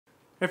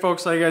Hey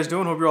folks, how you guys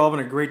doing? Hope you're all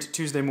having a great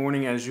Tuesday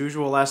morning as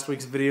usual. Last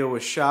week's video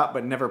was shot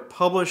but never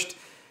published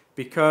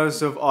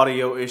because of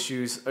audio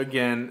issues.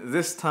 Again,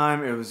 this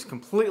time it was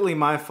completely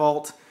my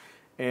fault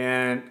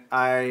and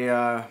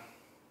I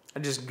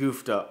just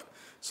goofed up.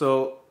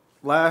 So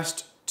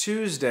last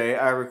Tuesday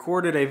I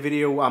recorded a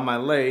video on my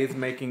lathe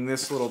making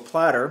this little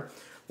platter,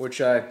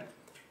 which I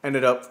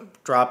ended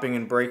up dropping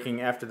and breaking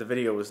after the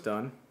video was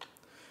done.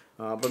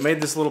 But made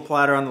this little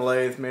platter on the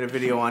lathe, made a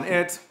video on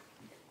it.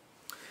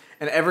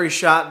 And every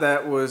shot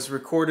that was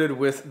recorded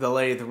with the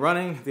lathe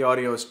running, the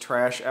audio is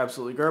trash,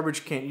 absolutely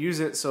garbage, can't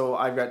use it. So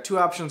I've got two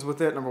options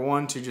with it. Number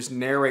one, to just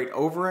narrate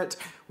over it,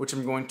 which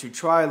I'm going to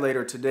try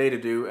later today to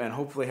do and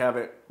hopefully have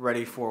it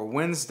ready for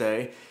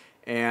Wednesday.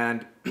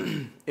 And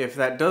if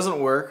that doesn't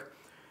work,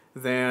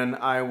 then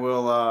I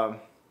will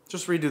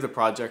just redo the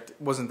project.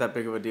 It wasn't that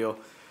big of a deal.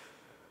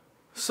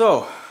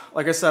 So,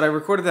 like I said, I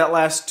recorded that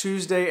last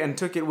Tuesday and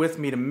took it with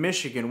me to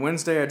Michigan.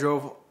 Wednesday I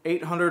drove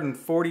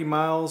 840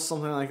 miles,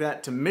 something like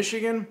that, to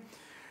Michigan.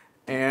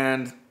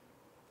 And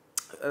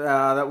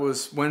that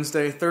was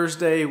Wednesday.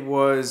 Thursday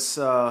was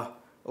a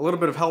little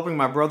bit of helping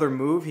my brother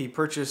move. He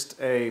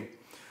purchased a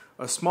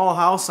small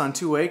house on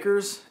 2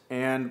 acres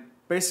and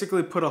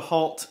basically put a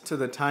halt to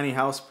the tiny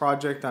house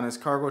project on his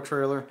cargo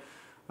trailer.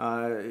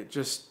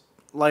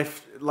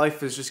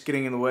 Life is just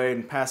getting in the way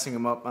and passing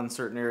him up on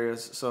certain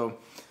areas. So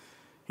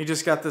he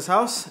just got this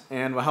house,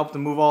 and I helped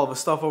him move all of his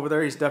stuff over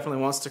there. He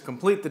definitely wants to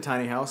complete the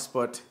tiny house,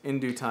 but in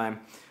due time.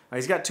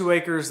 He's got 2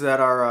 acres that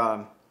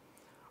are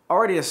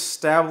already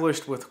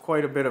established with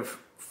quite a bit of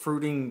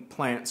fruiting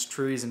plants,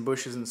 trees and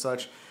bushes and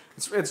such.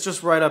 It's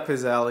just right up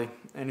his alley,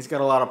 and he's got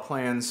a lot of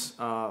plans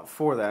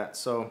for that.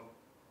 So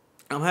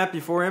I'm happy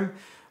for him.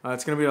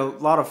 It's going to be a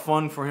lot of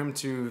fun for him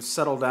to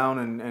settle down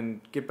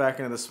and get back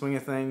into the swing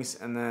of things,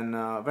 and then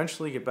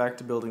eventually get back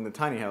to building the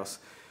tiny house.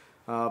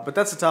 But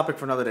that's a topic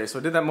for another day. So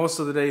I did that most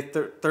of the day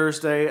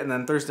Thursday, and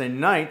then Thursday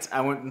night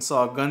I went and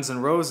saw Guns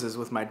N' Roses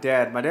with my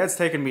dad. My dad's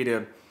taken me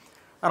to,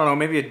 I don't know,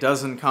 maybe a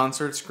dozen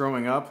concerts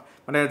growing up.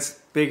 My dad's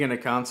big into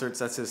concerts,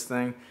 that's his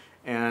thing.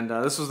 And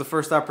this was the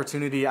first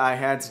opportunity I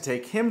had to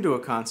take him to a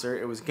concert.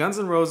 It was Guns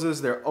N'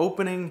 Roses, their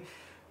opening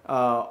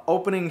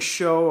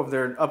show of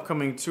their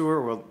upcoming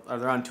tour. Well,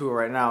 they're on tour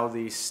right now,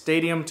 the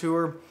stadium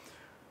tour.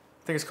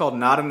 I think it's called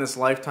Not in This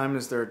Lifetime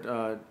is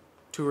their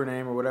tour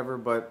name or whatever,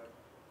 but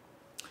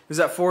it was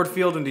at Ford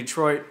Field in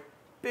Detroit.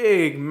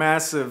 Big,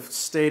 massive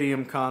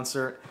stadium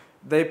concert.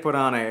 They put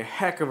on a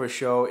heck of a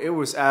show. It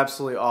was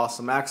absolutely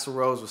awesome. Axl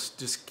Rose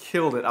just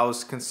killed it. I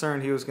was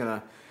concerned he was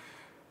gonna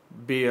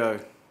be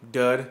a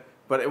dud,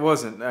 but it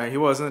wasn't. He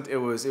wasn't. It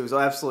was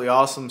absolutely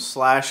awesome.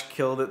 Slash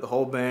killed it. The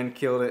whole band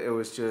killed it. It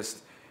was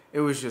just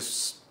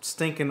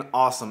stinking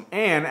awesome.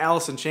 And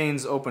Alice in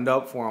Chains opened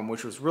up for him,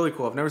 which was really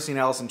cool. I've never seen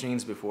Alice in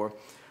Chains before.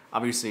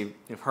 Obviously,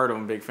 you've heard of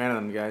them. Big fan of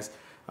them guys.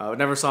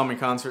 Never saw him in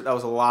concert. That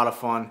was a lot of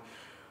fun.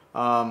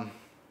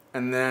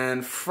 And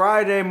then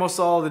Friday, most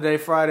all of the day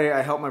Friday,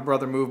 I helped my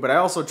brother move. But I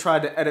also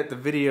tried to edit the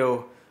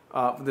video,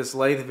 this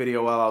lathe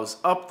video, while I was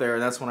up there.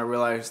 And that's when I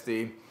realized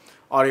the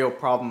audio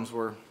problems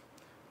were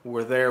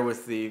there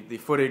with the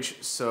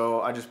footage.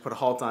 So I just put a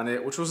halt on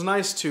it, which was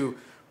nice to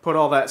put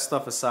all that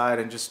stuff aside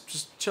and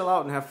just chill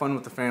out and have fun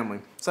with the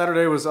family.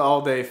 Saturday was an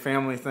all-day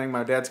family thing.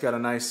 My dad's got a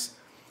nice,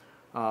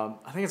 I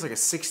think it's like a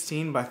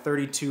 16 by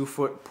 32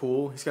 foot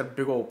pool. He's got a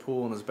big old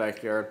pool in his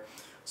backyard.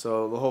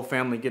 So the whole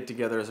family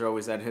get-togethers are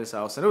always at his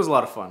house, and it was a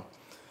lot of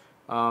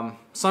fun.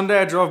 Sunday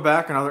I drove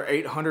back another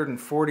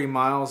 840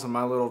 miles in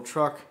my little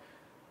truck,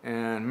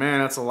 and man,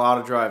 that's a lot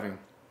of driving.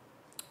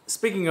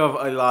 Speaking of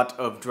a lot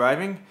of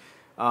driving,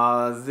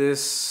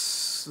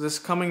 this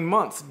coming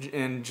month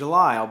in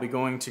July I'll be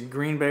going to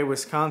Green Bay,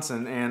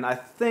 Wisconsin, and I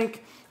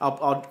think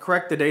I'll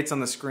correct the dates on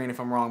the screen if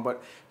I'm wrong,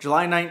 but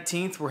July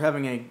 19th we're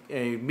having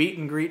a meet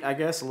and greet, I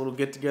guess, a little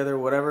get-together,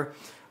 whatever.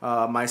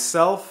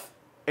 Myself,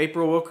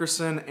 April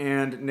Wilkerson,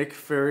 and Nick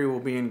Ferry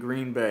will be in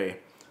Green Bay,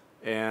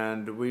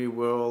 and we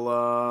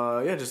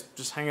will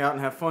just hang out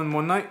and have fun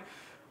one night.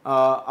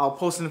 I'll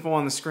post info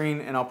on the screen,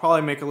 and I'll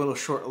probably make a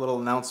short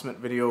announcement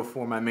video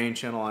for my main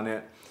channel on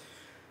it.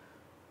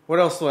 What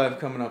else do I have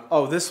coming up?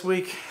 Oh, this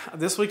week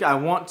I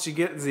want to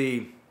get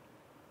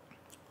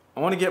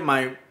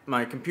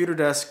my computer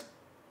desk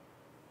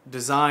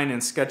design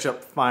and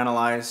SketchUp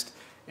finalized,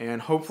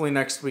 and hopefully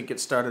next week get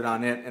started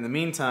on it. In the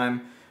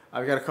meantime,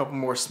 I've got a couple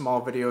more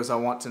small videos I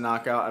want to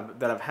knock out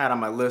that I've had on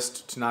my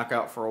list to knock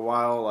out for a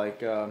while,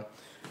 like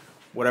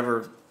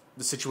whatever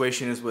the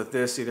situation is with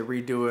this, either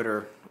redo it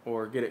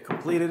or get it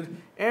completed.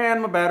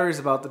 And my battery's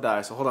about to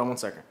die, so hold on one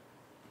second.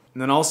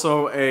 And then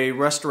also a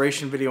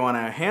restoration video on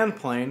a hand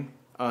plane,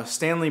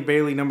 Stanley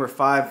Bailey number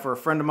 5 for a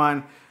friend of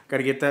mine. Got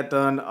to get that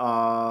done.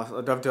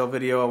 A dovetail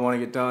video I want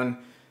to get done,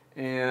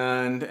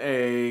 and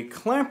a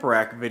clamp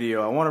rack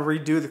video. I want to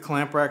redo the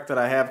clamp rack that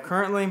I have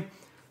currently.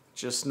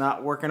 Just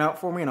not working out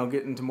for me, and I'll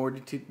get into more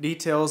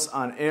details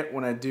on it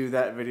when I do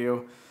that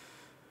video.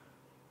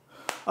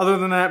 Other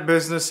than that,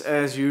 business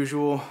as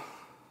usual.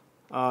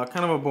 Kind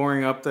of a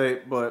boring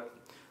update, but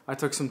I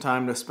took some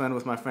time to spend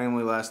with my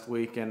family last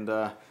week, and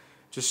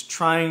just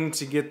trying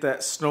to get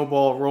that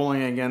snowball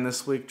rolling again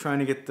this week, trying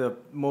to get the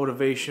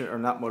motivation, or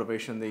not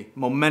motivation, the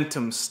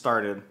momentum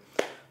started.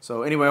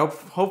 So anyway,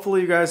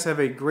 hopefully you guys have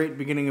a great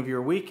beginning of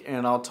your week,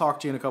 and I'll talk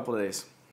to you in a couple of days.